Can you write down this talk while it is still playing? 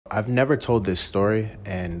I've never told this story,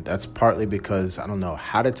 and that's partly because I don't know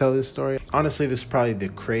how to tell this story. Honestly, this is probably the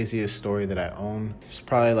craziest story that I own. It's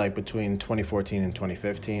probably like between 2014 and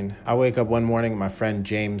 2015. I wake up one morning, my friend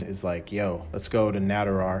James is like, yo, let's go to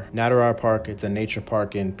Natterar Park. It's a nature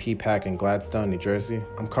park in Peapack in Gladstone, New Jersey.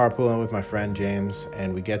 I'm carpooling with my friend James,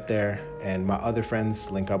 and we get there, and my other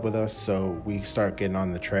friends link up with us, so we start getting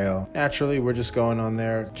on the trail. Naturally, we're just going on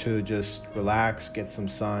there to just relax, get some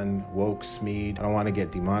sun, woke, smeed. I don't want to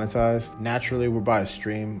get demonetized. Naturally, we're by a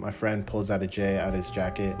stream. My friend pulls out a J out of his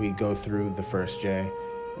jacket. We go through the first J.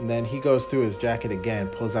 And then he goes through his jacket again,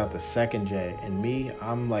 pulls out the second J. And me,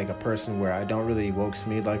 I'm like a person where I don't really woke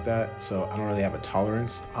smeed like that, so I don't really have a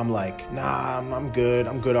tolerance. I'm like, nah, I'm good.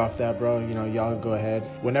 I'm good off that, bro. You know, y'all go ahead.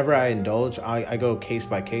 Whenever I indulge, I go case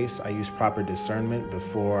by case. I use proper discernment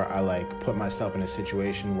before I like put myself in a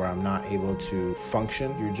situation where I'm not able to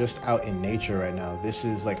function. You're just out in nature right now. This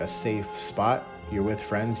is like a safe spot. You're with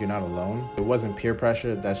friends, you're not alone. It wasn't peer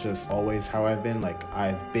pressure, that's just always how I've been. Like,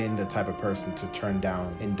 I've been the type of person to turn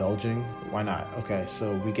down indulging. Why not? Okay,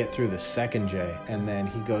 so we get through the second J, and then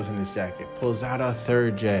he goes in his jacket, pulls out a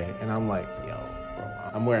third J, and I'm like, yo, bro,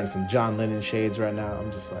 I'm wearing some John Lennon shades right now.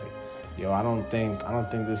 I'm just like, yo, I don't think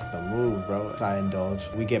this is the move, bro. I indulge.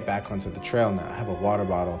 We get back onto the trail now. I have a water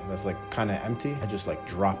bottle that's like kind of empty. I just like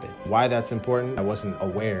drop it. Why that's important? I wasn't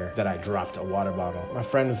aware that I dropped a water bottle. My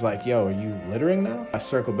friend was like, yo, are you littering now? I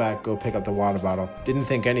circle back, go pick up the water bottle. Didn't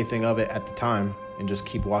think anything of it at the time and just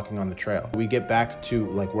keep walking on the trail. We get back to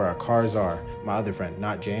like where our cars are. My other friend,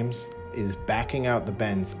 not James, is backing out the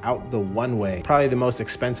Benz out the one way, probably the most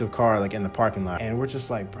expensive car like in the parking lot, and we're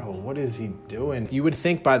just like, bro, what is he doing? You would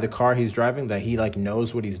think by the car he's driving that he like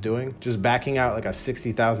knows what he's doing, just backing out like a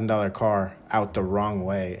 $60,000 car out the wrong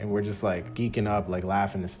way, and we're just like geeking up, like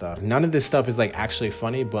laughing and stuff. None of this stuff is like actually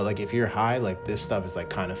funny, but like if you're high, like this stuff is like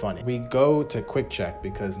kind of funny. We go to Quick Check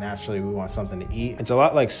because naturally we want something to eat. It's a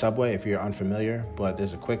lot like Subway if you're unfamiliar, but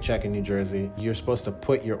there's a Quick Check in New Jersey. You're supposed to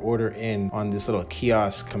put your order in on this little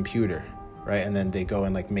kiosk computer, right? And then they go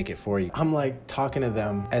and like make it for you. I'm like talking to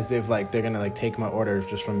them as if like they're gonna like take my orders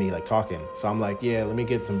just from me like talking. So I'm like, yeah, let me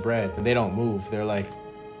get some bread. And they don't move. They're like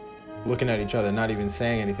looking at each other, not even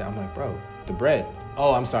saying anything. I'm like, bro, the bread.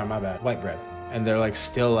 Oh, I'm sorry, my bad. White bread. And they're like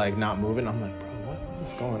still like not moving. I'm like, bro, what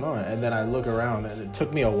is going on? And then I look around, and it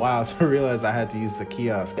took me a while to realize I had to use the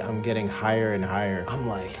kiosk. I'm getting higher and higher. I'm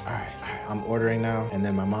like, all right, I'm ordering now. And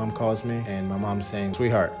then my mom calls me, and my mom's saying,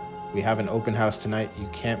 sweetheart, we have an open house tonight. You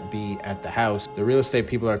can't be at the house. The real estate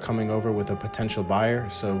people are coming over with a potential buyer,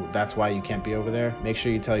 so that's why you can't be over there. Make sure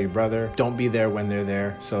you tell your brother. Don't be there when they're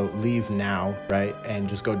there. So leave now, right? And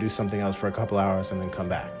just go do something else for a couple hours and then come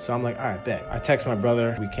back. So I'm like, all right, bet. I text my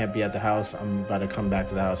brother, we can't be at the house. I'm about to come back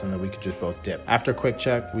to the house, and then we could just both dip. After Quick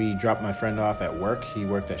Check, we drop my friend off at work. He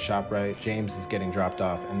worked at ShopRite. James is getting dropped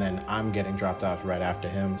off, and then I'm getting dropped off right after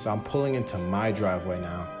him. So I'm pulling into my driveway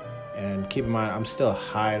now. And keep in mind, I'm still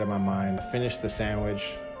high out of my mind. I finished the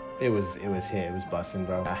sandwich. It was busting,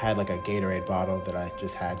 bro. I had like a Gatorade bottle that I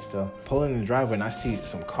just had still. Pulling in the driveway, and I see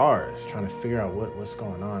some cars, trying to figure out what's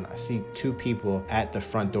going on. I see two people at the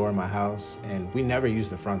front door of my house, and we never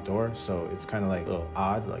use the front door, so it's kind of like a little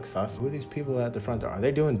odd, like sus. Who are these people at the front door? Are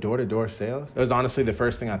they doing door-to-door sales? It was honestly the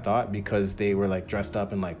first thing I thought, because they were like dressed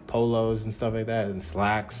up in like polos and stuff like that, and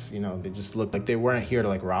slacks. You know, they just looked like they weren't here to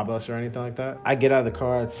like rob us or anything like that. I get out of the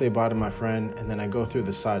car, I'd say bye to my friend, and then I go through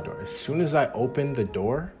the side door. As soon as I open the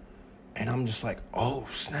door, and I'm just like, oh,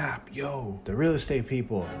 snap, yo, the real estate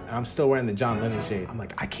people. And I'm still wearing the John Lennon shade. I'm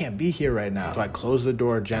like, I can't be here right now. So I close the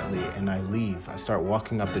door gently, and I leave. I start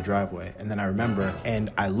walking up the driveway, and then I remember,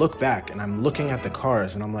 and I look back, and I'm looking at the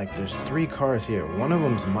cars, and I'm like, there's 3 cars here. One of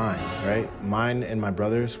them's mine, right? Mine and my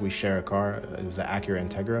brother's, we share a car. It was an Acura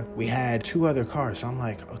Integra. We had 2 other cars. So I'm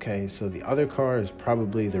like, okay, so the other car is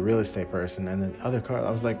probably the real estate person. And then the other car,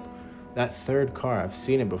 I was like, that 3rd car, I've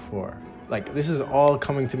seen it before. Like, this is all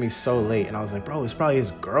coming to me so late. And I was like, bro, it's probably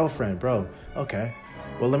his girlfriend, bro. Okay.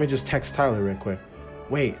 Well, let me just text Tyler real quick.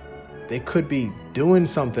 Wait, they could be doing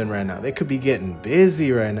something right now. They could be getting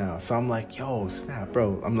busy right now. So I'm like, yo, snap,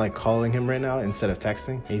 bro. I'm like calling him right now instead of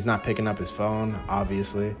texting. He's not picking up his phone,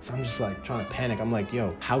 obviously. So I'm just like trying to panic. I'm like,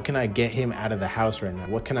 yo, how can I get him out of the house right now?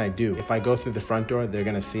 What can I do? If I go through the front door, they're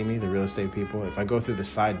gonna see me, the real estate people. If I go through the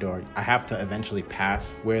side door, I have to eventually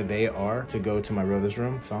pass where they are to go to my brother's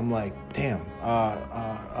room. So I'm like, damn.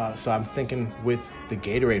 So I'm thinking with the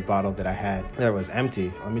Gatorade bottle that I had that was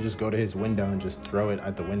empty, let me just go to his window and just throw it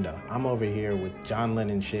at the window. I'm over here with John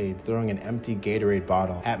Lennon shades, throwing an empty Gatorade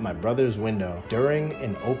bottle at my brother's window during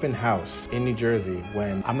an open house in New Jersey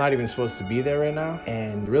when I'm not even supposed to be there right now.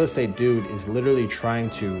 And the real estate dude is literally trying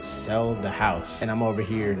to sell the house. And I'm over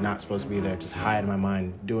here not supposed to be there, just high in my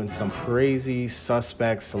mind, doing some crazy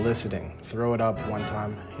suspect soliciting. Throw it up one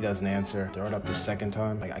time, he doesn't answer. Throw it up the second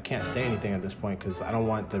time. Like, I can't say anything at this point because I don't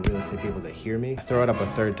want the real estate people to hear me. I throw it up a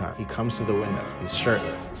third time. He comes to the window. He's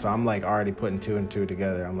shirtless. So I'm like already putting two and two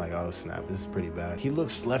together. I'm like, oh snap, this is pretty bad. He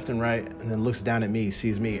looks left and right and then looks down at me,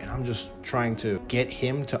 sees me, and I'm just trying to get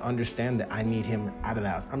him to understand that I need him out of the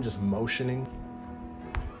house. I'm just motioning.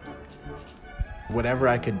 Whatever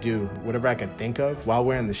I could do, whatever I could think of while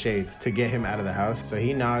wearing the shades to get him out of the house. So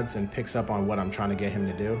he nods and picks up on what I'm trying to get him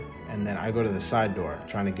to do. And then I go to the side door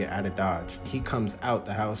trying to get out of Dodge. He comes out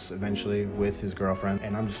the house eventually with his girlfriend.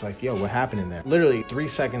 And I'm just like, yo, what happened in there? Literally 3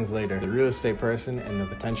 seconds later, the real estate person and the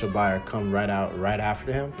potential buyer come right out right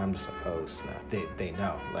after him. And I'm just like, oh snap. They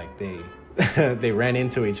know, like they ran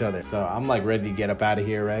into each other. So I'm like ready to get up out of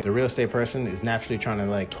here, right? The real estate person is naturally trying to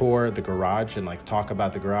like tour the garage and like talk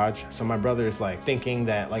about the garage. So my brother is like thinking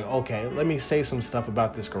that like, okay, let me say some stuff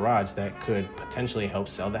about this garage that could potentially help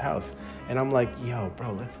sell the house. And I'm like, yo,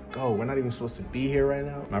 bro, let's go. We're not even supposed to be here right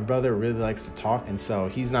now. My brother really likes to talk. And so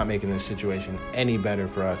he's not making this situation any better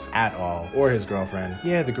for us at all, or his girlfriend.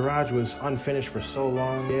 Yeah, the garage was unfinished for so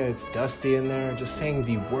long. Yeah, it's dusty in there. Just saying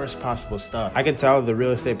the worst possible stuff. I could tell the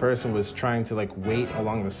real estate person was trying to like wait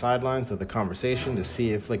along the sidelines of the conversation to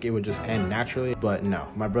see if like it would just end naturally. But no,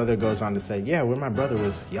 my brother goes on to say, yeah, when my brother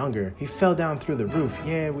was younger, he fell down through the roof.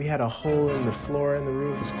 Yeah, we had a hole in the floor in the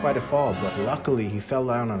roof. It was quite a fall, but luckily he fell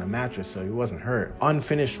down on a mattress, so he wasn't hurt.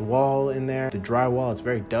 Unfinished wall in there, the drywall, it's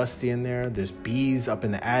very dusty in there. There's bees up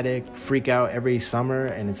in the attic, freak out every summer,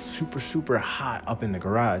 and it's super hot up in the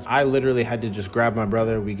garage. I literally had to just grab my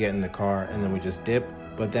brother, we get in the car, and then we just dip.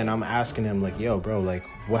 But then I'm asking him like, yo, bro, like,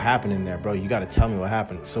 what happened in there, bro? You gotta tell me what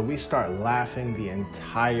happened. So we start laughing the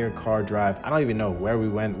entire car drive. I don't even know where we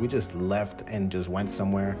went. We just left and just went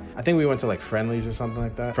somewhere. I think we went to like Friendly's or something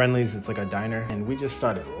like that. Friendly's, it's like a diner. And we just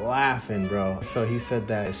started laughing, bro. So he said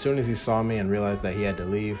that as soon as he saw me and realized that he had to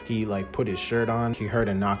leave, he like put his shirt on. He heard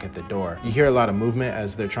a knock at the door. You hear a lot of movement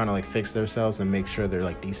as they're trying to like fix themselves and make sure they're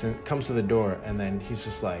like decent. Comes to the door and then he's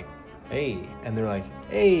just like, hey, and they're like,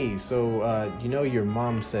 hey, so you know your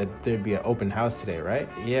mom said there'd be an open house today, right?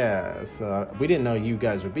 Yeah, so we didn't know you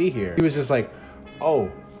guys would be here. He was just like,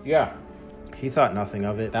 oh, yeah. He thought nothing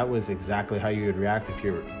of it. That was exactly how you would react if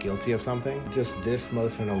you're guilty of something. Just this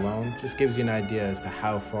motion alone just gives you an idea as to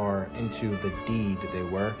how far into the deed they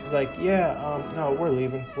were. He's like, yeah, no, we're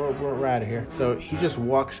leaving. We're out of here. So he just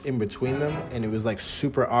walks in between them, and it was like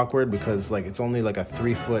super awkward because like it's only like a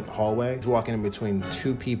 3-foot hallway. He's walking in between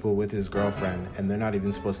 2 people with his girlfriend, and they're not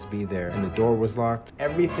even supposed to be there. And the door was locked.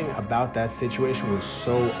 Everything about that situation was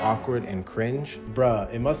so awkward and cringe.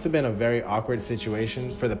 Bruh, it must have been a very awkward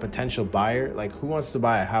situation for the potential buyer. Like, who wants to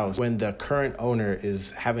buy a house when the current owner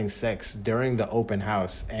is having sex during the open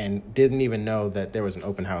house and didn't even know that there was an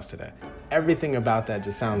open house today? Everything about that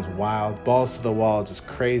just sounds wild. Balls to the wall, just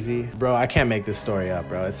crazy. Bro, I can't make this story up,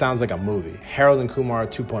 bro. It sounds like a movie. Harold and Kumar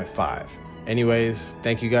 2.5. Anyways,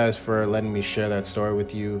 thank you guys for letting me share that story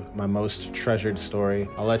with you, my most treasured story.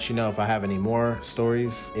 I'll let you know if I have any more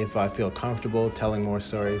stories, if I feel comfortable telling more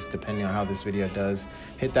stories, depending on how this video does.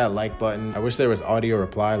 Hit that like button. I wish there was audio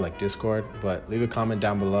reply like Discord, but leave a comment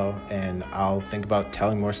down below and I'll think about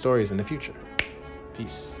telling more stories in the future.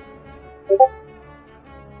 Peace.